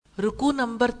رکوع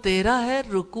نمبر 13 ہے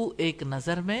رکوع ایک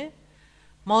نظر میں.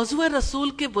 موضوع رسول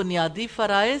کے بنیادی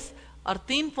فرائض اور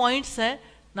 3 پوائنٹس ہیں.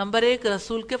 نمبر 1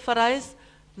 رسول کے فرائض،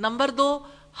 نمبر 2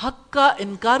 حق کا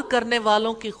انکار کرنے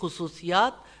والوں کی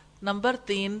خصوصیات، نمبر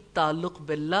 3 تعلق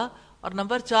باللہ، اور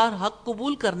نمبر 4 حق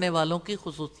قبول کرنے والوں کی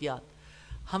خصوصیات.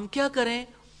 ہم کیا کریں؟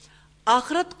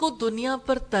 آخرت کو دنیا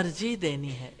پر ترجیح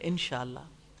دینی ہے انشاءاللہ،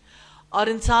 اور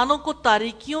انسانوں کو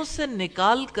تاریکیوں سے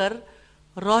نکال کر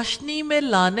روشنی میں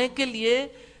لانے کے لیے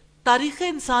تاریخ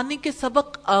انسانی کے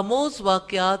سبق آموز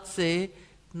واقعات سے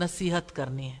نصیحت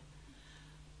کرنی ہے.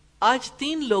 آج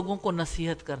 3 لوگوں کو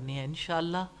نصیحت کرنی ہے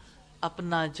انشاءاللہ.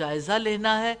 اپنا جائزہ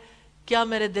لینا ہے. کیا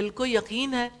میرے دل کو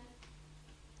یقین ہے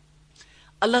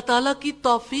اللہ تعالیٰ کی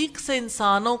توفیق سے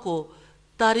انسانوں کو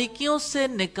تاریکیوں سے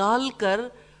نکال کر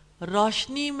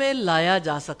روشنی میں لایا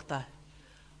جا سکتا ہے؟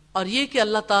 اور یہ کہ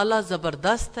اللہ تعالیٰ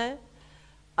زبردست ہے،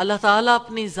 اللہ تعالیٰ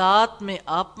اپنی ذات میں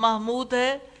آپ محمود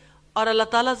ہے، اور اللہ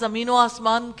تعالیٰ زمین و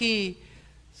آسمان کی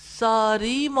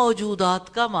ساری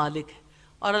موجودات کا مالک ہے،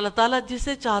 اور اللہ تعالیٰ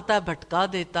جسے چاہتا ہے بھٹکا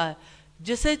دیتا ہے،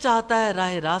 جسے چاہتا ہے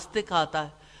راہ راست دکھاتا ہے،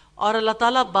 اور اللہ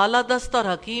تعالیٰ بالادست اور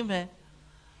حکیم ہے.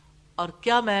 اور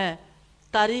کیا میں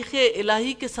تاریخ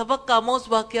الہی کے سبق آموز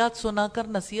واقعات سنا کر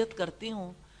نصیحت کرتی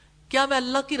ہوں؟ کیا میں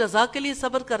اللہ کی رضا کے لیے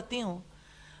صبر کرتی ہوں؟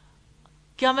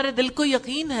 کیا میرے دل کو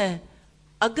یقین ہے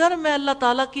اگر میں اللہ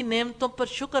تعالیٰ کی نعمتوں پر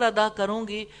شکر ادا کروں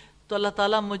گی تو اللہ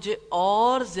تعالیٰ مجھے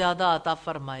اور زیادہ عطا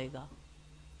فرمائے گا؟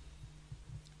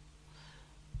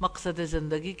 مقصد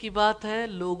زندگی کی بات ہے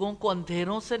لوگوں کو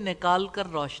اندھیروں سے نکال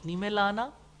کر روشنی میں لانا.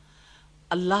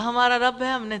 اللہ ہمارا رب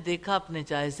ہے، ہم نے دیکھا اپنے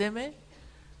جائزے میں.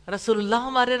 رسول اللہ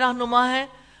ہمارے رہنما ہے،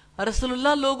 رسول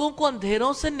اللہ لوگوں کو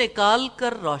اندھیروں سے نکال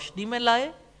کر روشنی میں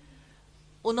لائے.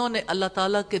 انہوں نے اللہ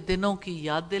تعالیٰ کے دنوں کی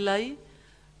یاد دلائی،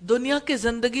 دنیا کی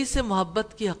زندگی سے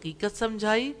محبت کی حقیقت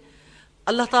سمجھائی،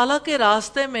 اللہ تعالیٰ کے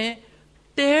راستے میں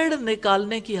ٹیڑھ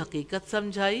نکالنے کی حقیقت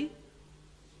سمجھائی.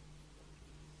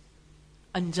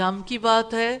 انجام کی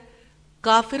بات ہے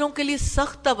کافروں کے لیے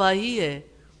سخت تباہی ہے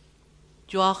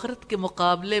جو آخرت کے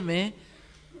مقابلے میں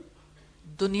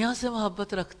دنیا سے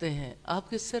محبت رکھتے ہیں. آپ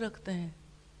کس سے رکھتے ہیں؟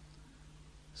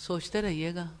 سوچتے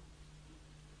رہیے گا.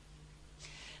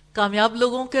 کامیاب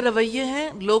لوگوں کے رویے ہیں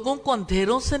لوگوں کو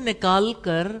اندھیروں سے نکال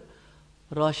کر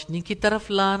روشنی کی طرف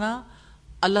لانا،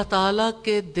 اللہ تعالیٰ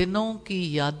کے دنوں کی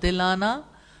یاد دلانا،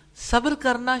 صبر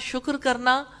کرنا، شکر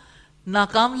کرنا.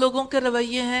 ناکام لوگوں کے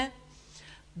رویے ہیں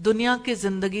دنیا کی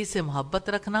زندگی سے محبت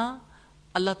رکھنا،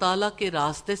 اللہ تعالیٰ کے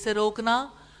راستے سے روکنا،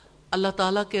 اللہ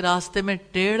تعالیٰ کے راستے میں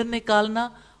ٹیڑھ نکالنا،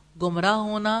 گمراہ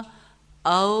ہونا.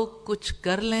 آؤ کچھ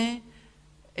کر لیں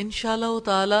انشاءاللہ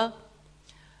تعالیٰ.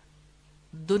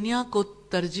 دنیا کو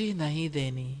ترجیح نہیں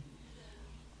دینی،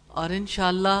 اور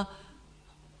انشاءاللہ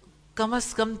کم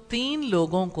از کم 3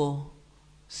 لوگوں کو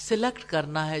سلیکٹ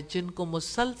کرنا ہے جن کو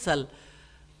مسلسل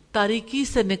تاریکی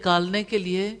سے نکالنے کے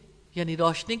لیے، یعنی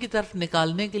روشنی کی طرف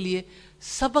نکالنے کے لیے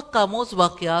سبق آموز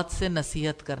واقعات سے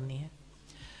نصیحت کرنی ہے.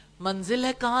 منزل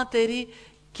ہے کہاں تیری؟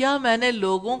 کیا میں نے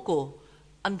لوگوں کو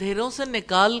اندھیروں سے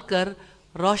نکال کر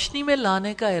روشنی میں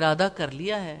لانے کا ارادہ کر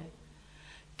لیا ہے؟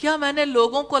 کیا میں نے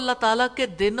لوگوں کو اللہ تعالیٰ کے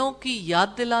دنوں کی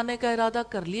یاد دلانے کا ارادہ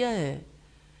کر لیا ہے؟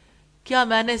 کیا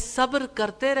میں نے صبر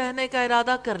کرتے رہنے کا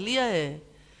ارادہ کر لیا ہے؟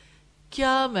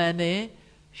 کیا میں نے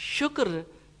شکر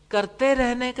کرتے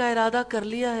رہنے کا ارادہ کر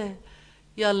لیا ہے؟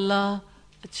 یا اللہ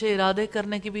اچھے ارادے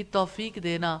کرنے کی بھی توفیق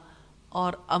دینا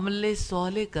اور عمل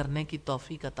صالح کرنے کی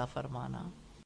توفیق عطا فرمانا.